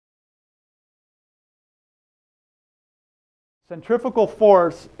Centrifugal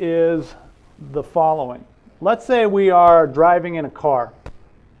force is the following. Let's say we are driving in a car.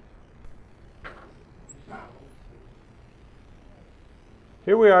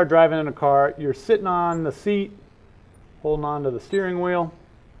 Here we are driving in a car. You're sitting on the seat, holding on to the steering wheel,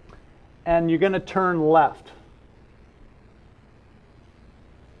 and you're going to turn left.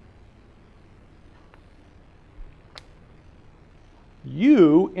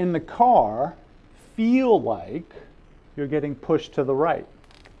 You in the car feel like you're getting pushed to the right.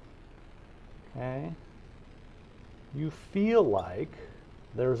 Okay? You feel like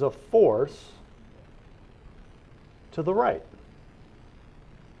there's a force to the right.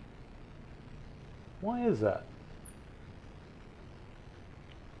 Why is that?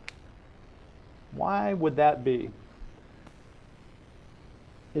 Why would that be?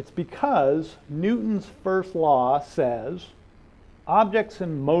 It's because Newton's first law says objects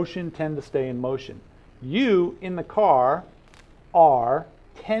in motion tend to stay in motion. You in the car are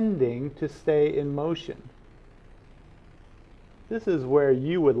tending to stay in motion. This is where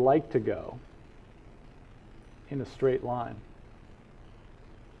you would like to go in a straight line.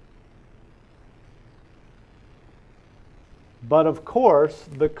 But of course,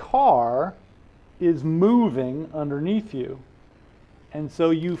 the car is moving underneath you. And so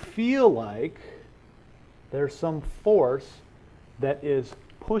you feel like there's some force that is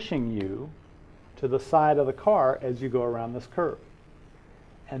pushing you to the side of the car as you go around this curve.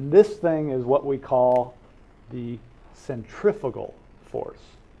 And this thing is what we call the centrifugal force.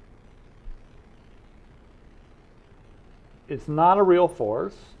 It's not a real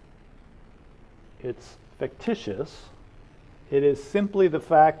force. It's fictitious. It is simply the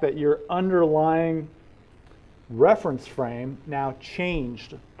fact that your underlying reference frame now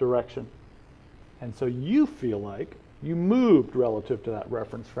changed direction. And so you feel like you moved relative to that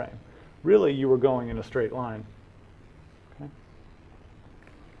reference frame. Really, you were going in a straight line. Okay?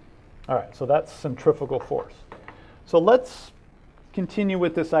 All right, so that's centrifugal force. So let's continue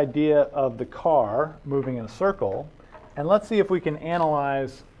with this idea of the car moving in a circle, and let's see if we can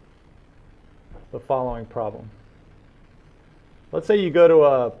analyze the following problem. Let's say you go to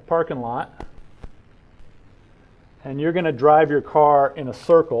a parking lot, and you're going to drive your car in a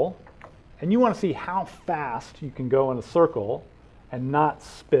circle, and you want to see how fast you can go in a circle and not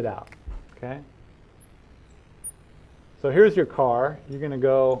spit out. Okay? So here's your car. You're going to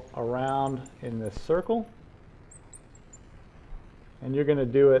go around in this circle, and you're going to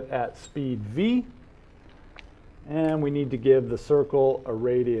do it at speed v, and we need to give the circle a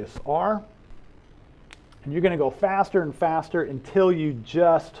radius r. And you're going to go faster and faster until you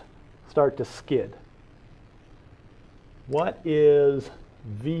just start to skid. What is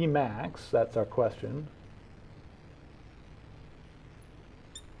v max? That's our question.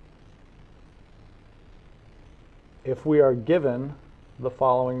 If we are given the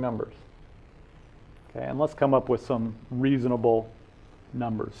following numbers. Okay, and let's come up with some reasonable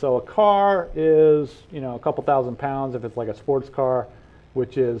numbers. So a car is, a couple thousand pounds if it's like a sports car,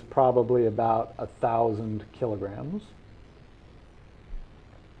 which is probably about 1,000 kilograms.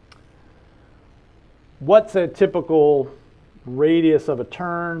 What's a typical radius of a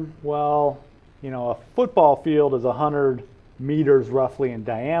turn? Well, a football field is 100 meters roughly in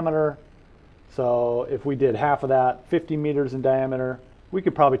diameter. So if we did half of that, 50 meters in diameter, we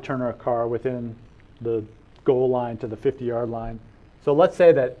could probably turn our car within the goal line to the 50-yard line. So let's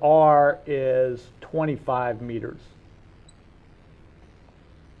say that R is 25 meters.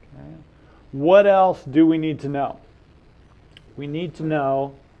 Okay. What else do we need to know? We need to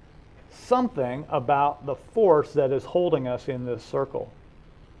know something about the force that is holding us in this circle.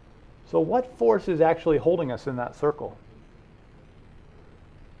 So what force is actually holding us in that circle?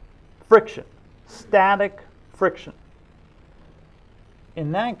 Friction. Static friction.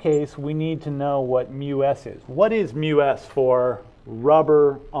 In that case, we need to know what mu s is. What is mu s for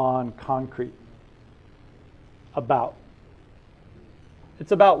rubber on concrete? About.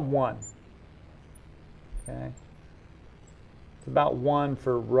 It's about 1. Okay? It's about 1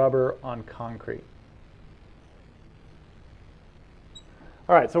 for rubber on concrete.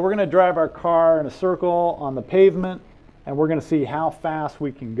 All right, so we're going to drive our car in a circle on the pavement, and we're going to see how fast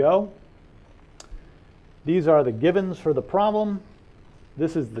we can go. These are the givens for the problem.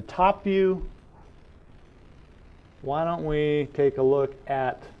 This is the top view. Why don't we take a look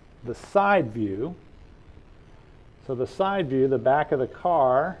at the side view? So the side view, the back of the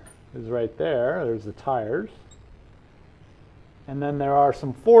car is right there. There's the tires. And then there are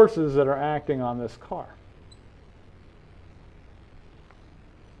some forces that are acting on this car.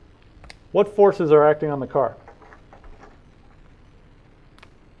 What forces are acting on the car?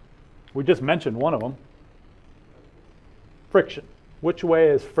 We just mentioned one of them. Friction. Which way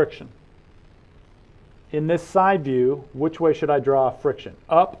is friction? In this side view, which way should I draw friction?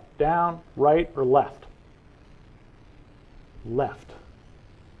 Up, down, right, or left? Left.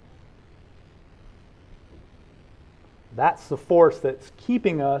 That's the force that's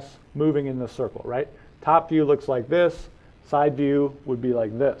keeping us moving in the circle, right? Top view looks like this. Side view would be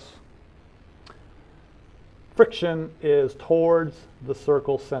like this. Friction is towards the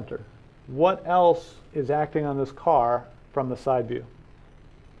circle center. What else is acting on this car from the side view?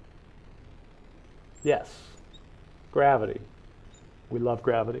 Yes, gravity. We love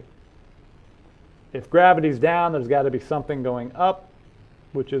gravity. If gravity's down, there's got to be something going up,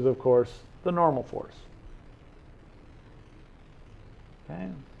 which is, of course, the normal force. Okay.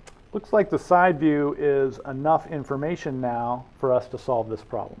 Looks like the side view is enough information now for us to solve this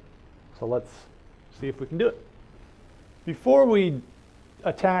problem. So let's see if we can do it. Before we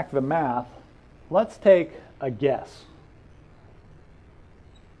attack the math, let's take a guess.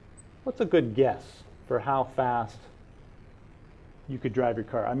 What's a good guess for how fast you could drive your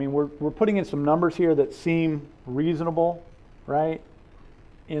car? I mean, we're putting in some numbers here that seem reasonable, right?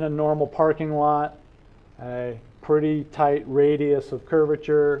 In a normal parking lot, a pretty tight radius of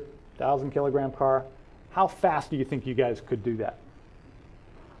curvature, 1,000-kilogram car. How fast do you think you guys could do that?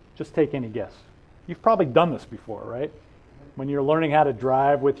 Just take any guess. You've probably done this before, right? When you're learning how to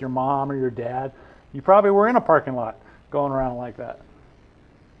drive with your mom or your dad, you probably were in a parking lot going around like that.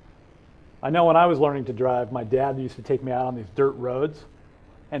 I know when I was learning to drive, my dad used to take me out on these dirt roads,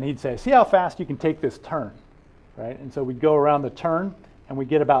 and he'd say, see how fast you can take this turn, right? And so we'd go around the turn, and we'd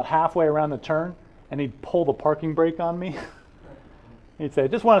get about halfway around the turn, and he'd pull the parking brake on me. He'd say,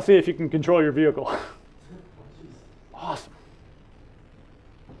 just want to see if you can control your vehicle. Awesome.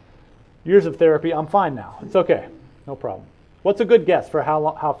 Years of therapy, I'm fine now. It's okay, no problem. What's a good guess for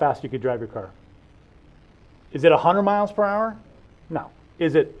how fast you could drive your car? Is it 100 miles per hour? No.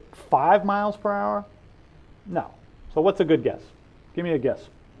 Is it 5 miles per hour? No. So what's a good guess? Give me a guess.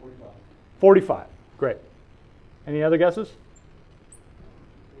 45. 45. Great. Any other guesses?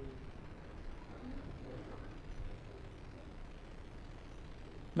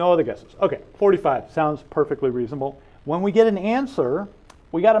 No other guesses. Okay, 45 sounds perfectly reasonable. When we get an answer,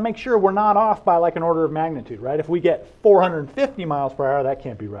 we got to make sure we're not off by like an order of magnitude, right? If we get 450 miles per hour, that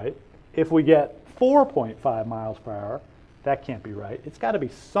can't be right. If we get 4.5 miles per hour, that can't be right. It's got to be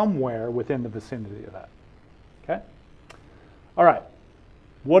somewhere within the vicinity of that. Okay? All right.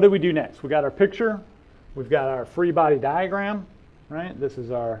 What do we do next? We got our picture. We've got our free body diagram, right? This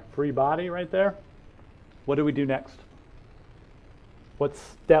is our free body right there. What do we do next? What's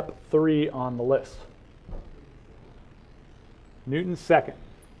step 3 on the list? Newton's second.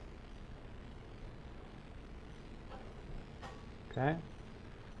 Okay.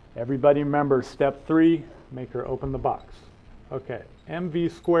 Everybody remember step 3, make her open the box. Okay, mv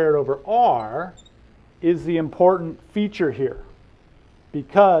squared over r is the important feature here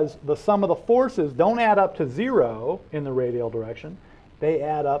because the sum of the forces don't add up to 0 in the radial direction. They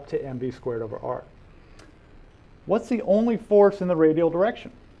add up to mv squared over r. What's the only force in the radial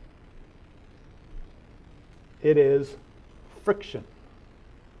direction? It is friction.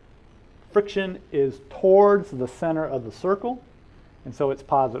 Friction is towards the center of the circle, and so it's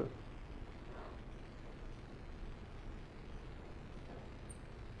positive.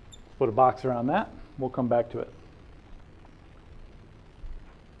 Let's put a box around that. We'll come back to it.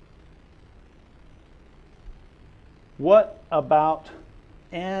 What about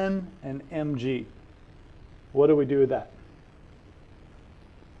N and mg? What do we do with that?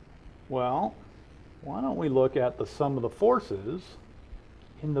 Well, why don't we look at the sum of the forces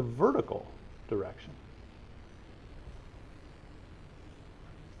in the vertical direction?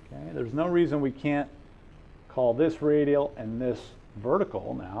 Okay, there's no reason we can't call this radial and this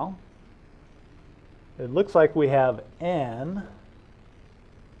vertical now. It looks like we have N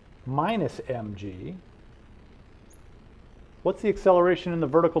minus mg. What's the acceleration in the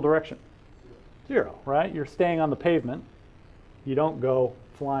vertical direction? 0, right? You're staying on the pavement. You don't go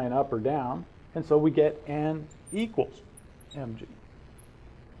flying up or down. And so we get N equals mg.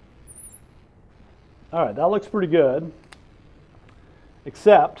 All right, that looks pretty good.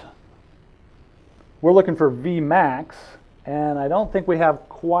 Except we're looking for V max, and I don't think we have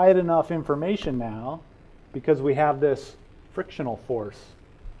quite enough information now because we have this frictional force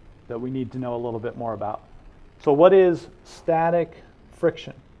that we need to know a little bit more about. So what is static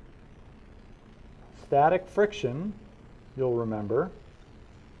friction? Static friction, you'll remember,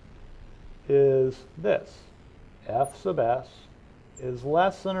 is this. F sub s is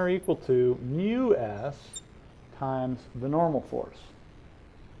less than or equal to mu s times the normal force.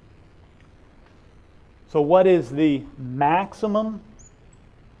 So what is the maximum?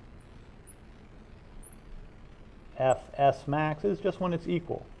 Fs max is just when it's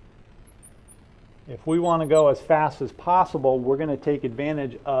equal. If we want to go as fast as possible, we're going to take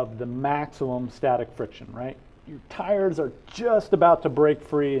advantage of the maximum static friction, right? Your tires are just about to break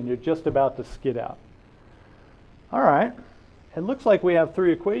free and you're just about to skid out. All right, it looks like we have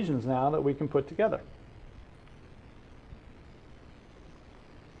three equations now that we can put together.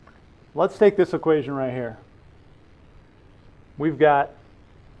 Let's take this equation right here. We've got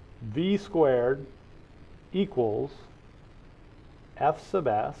v squared equals F sub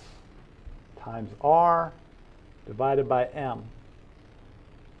s times r divided by m.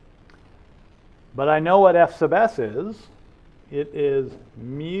 But I know what F sub s is. It is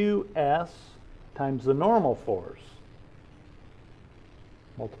mu s times the normal force,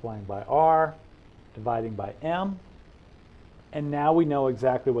 multiplying by r, dividing by m. And now we know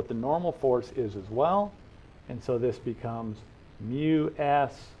exactly what the normal force is as well. And so this becomes mu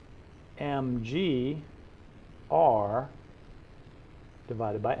s mg r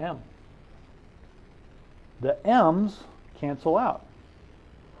divided by m. The m's cancel out.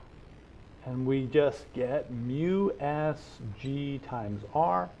 And we just get mu s g times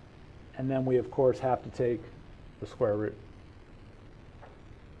r. And then we, of course, have to take the square root.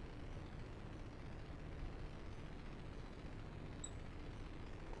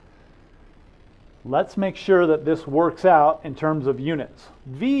 Let's make sure that this works out in terms of units.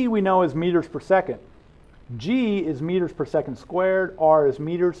 V we know is meters per second. G is meters per second squared. R is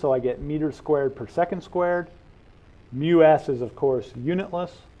meters, so I get meters squared per second squared. Mu s is, of course,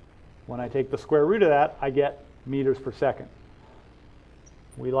 unitless. When I take the square root of that, I get meters per second.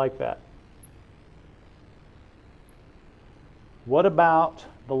 We like that. What about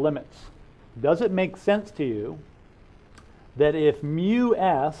the limits? Does it make sense to you that if mu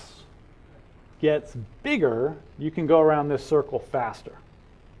s gets bigger, you can go around this circle faster?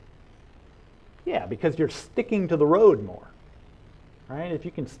 Yeah, because you're sticking to the road more, right? If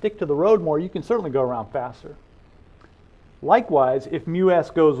you can stick to the road more, you can certainly go around faster. Likewise, if mu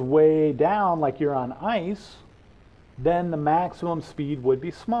s goes way down like you're on ice, then the maximum speed would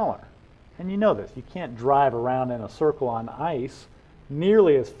be smaller. And you know this, you can't drive around in a circle on ice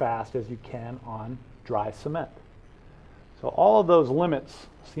nearly as fast as you can on dry cement. So all of those limits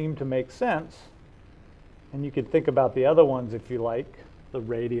seem to make sense. And you could think about the other ones if you like, the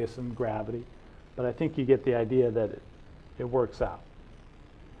radius and gravity. But I think you get the idea that it works out.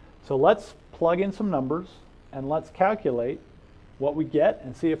 So let's plug in some numbers and let's calculate what we get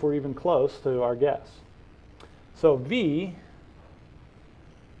and see if we're even close to our guess. So V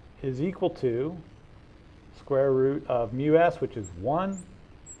is equal to square root of mu s, which is 1,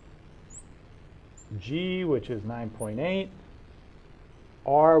 G, which is 9.8,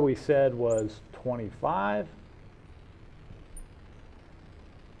 R we said was 25,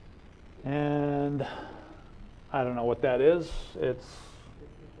 and I don't know what that is. It's,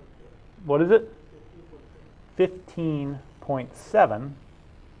 what is it? 15.7,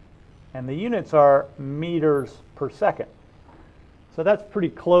 and the units are meters per second. So that's pretty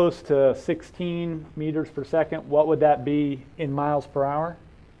close to 16 meters per second. What would that be in miles per hour?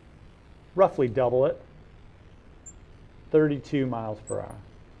 Roughly double it. 32 miles per hour.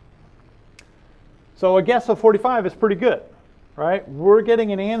 So a guess of 45 is pretty good, right? We're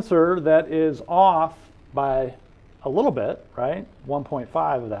getting an answer that is off by a little bit, right?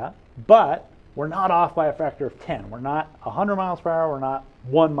 1.5 of that. But we're not off by a factor of 10. We're not 100 miles per hour. We're not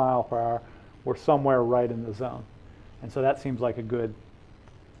 1 mile per hour. We're somewhere right in the zone. And so that seems like a good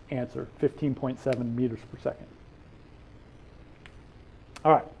answer, 15.7 meters per second.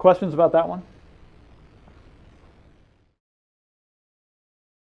 All right, questions about that one?